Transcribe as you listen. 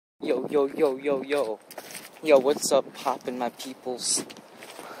Yo, yo, yo, yo, yo. Yo, what's up, poppin' my peoples?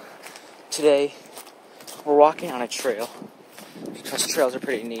 Today, we're walking on a trail. Because trails are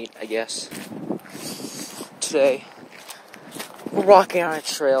pretty neat, I guess. Today, we're walking on a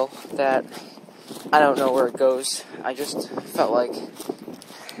trail that I don't know where it goes. I just felt like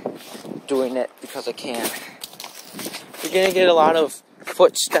doing it because I can. You're gonna get a lot of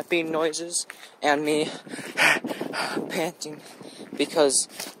footstepping noises and me panting because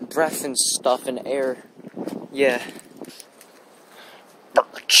breath and stuff and air. Yeah.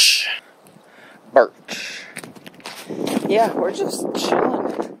 Birch. Yeah, we're just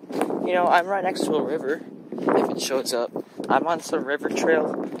chilling. You know, I'm right next to a river, if it shows up. I'm on some river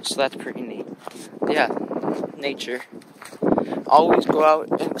trail, so that's pretty neat. Yeah, nature. Always go out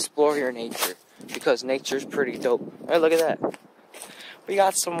and explore your nature, because nature's pretty dope. Hey, look at that. We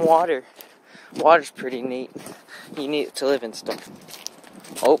got some water. Water's pretty neat. You need it to live and stuff.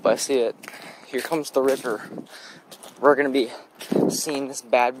 Oh, I see it. Here comes the river. We're gonna be seeing this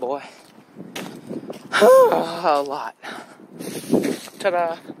bad boy a lot.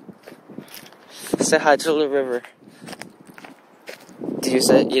 Ta-da! Say hi to the river. Did you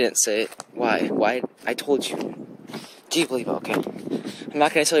say it? You didn't say it. Why? Why? I told you. Do you believe it? Okay. I'm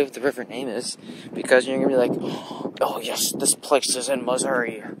not gonna tell you what the river name is, because you're gonna be like, oh yes, this place is in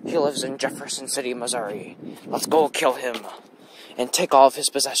Missouri. He lives in Jefferson City, Missouri. Let's go kill him and take all of his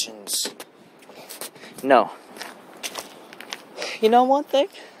possessions. No. You know one thing?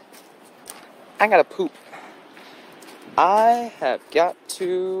 I gotta poop. I have got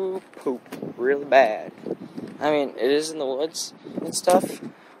to poop really bad. I mean, it is in the woods and stuff,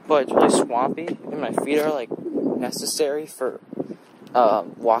 but it's really swampy, and my feet are, like, necessary for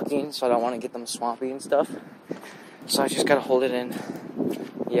walking, so I don't want to get them swampy and stuff. So I just gotta hold it in.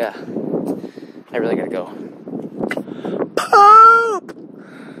 Yeah. I really gotta go. Poop!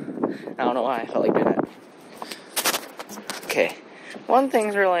 I don't know why I felt like doing that. Okay. One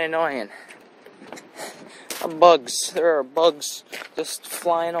thing's really annoying. Bugs. There are bugs just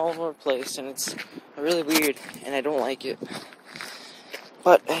flying all over the place, and it's really weird, and I don't like it.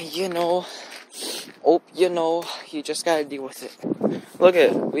 But, you know, you just gotta deal with it. Look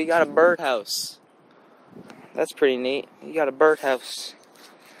at it. We got a birdhouse. That's pretty neat. You got a birdhouse.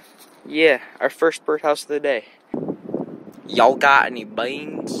 Yeah, our first birdhouse of the day. Y'all got any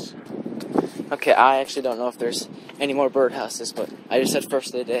beans? Okay, I actually don't know if there's any more birdhouses, but I just said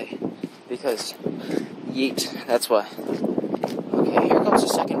first of the day. Because, yeet, that's why. Okay, here comes the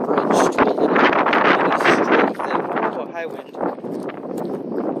second bridge to a little straight thing to a high wind.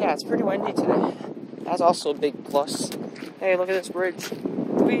 Yeah, it's pretty windy today. That's also a big plus. Hey, look at this bridge.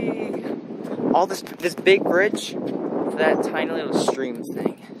 Whee! All this big bridge for that tiny little stream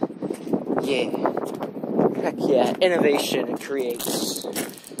thing. Yeah. Heck yeah, innovation creates.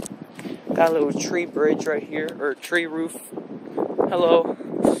 Got a little tree bridge right here, or tree roof. Hello.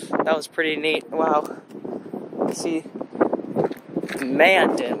 That was pretty neat. Wow. See,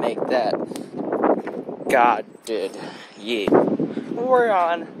 man didn't make that. God did. Yeah. We're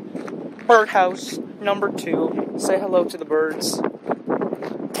on birdhouse number 2. Say hello to the birds.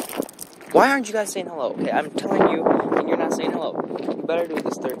 Why aren't you guys saying hello? Okay, I'm telling you, and you're not saying hello. You better do it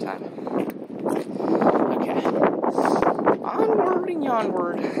this third time. Okay. Onward and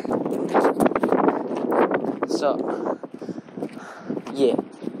onward. So, yeah.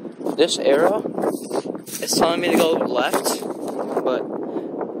 This arrow is telling me to go left, but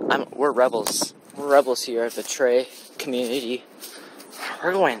we're rebels. We're rebels here at the Trey community.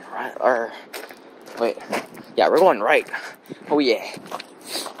 We're going right, we're going right. Oh yeah.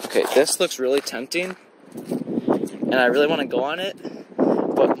 Okay, this looks really tempting, and I really want to go on it,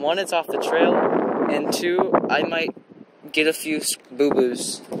 but 1, it's off the trail, and 2, I might get a few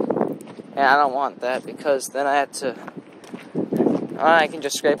boo-boos, and I don't want that, because then I can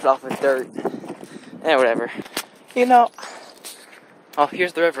just scrape it off with dirt, whatever. You know, oh,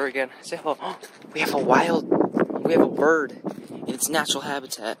 here's the river again. Say hello. Oh, we have a bird in its natural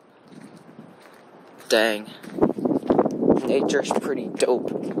habitat. Dang. Nature's pretty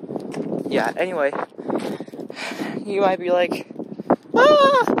dope. Yeah, anyway, you might be like,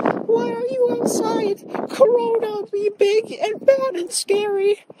 why are you outside? Corona, be big and bad and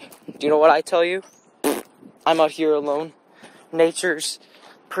scary. Do you know what I tell you? I'm out here alone. Nature's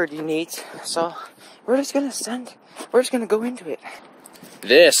pretty neat, so we're just gonna go into it.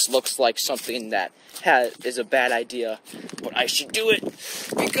 This looks like something that is a bad idea, but I should do it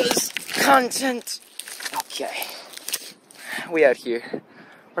because content. Okay, we out here.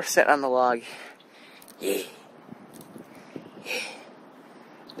 We're sitting on the log. Yeah.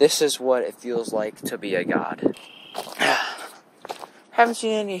 This is what it feels like to be a god. Haven't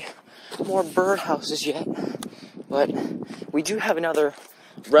seen any more birdhouses yet, but we do have another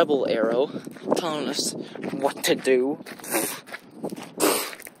rebel arrow telling us what to do.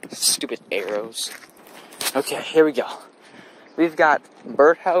 Stupid arrows. Okay, here we go. We've got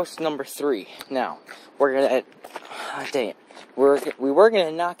birdhouse number 3. Now, we're gonna, dang it, we were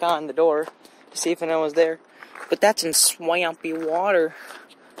gonna knock on the door to see if anyone was there, but that's in swampy water.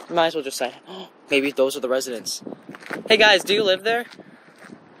 Might as well just say, oh, maybe those are the residents. Hey guys, do you live there?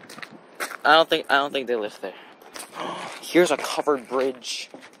 I don't think they live there. Here's a covered bridge.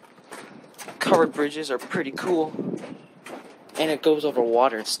 Covered bridges are pretty cool. And it goes over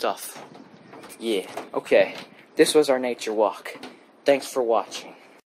water and stuff. Yeah, okay. This was our nature walk. Thanks for watching.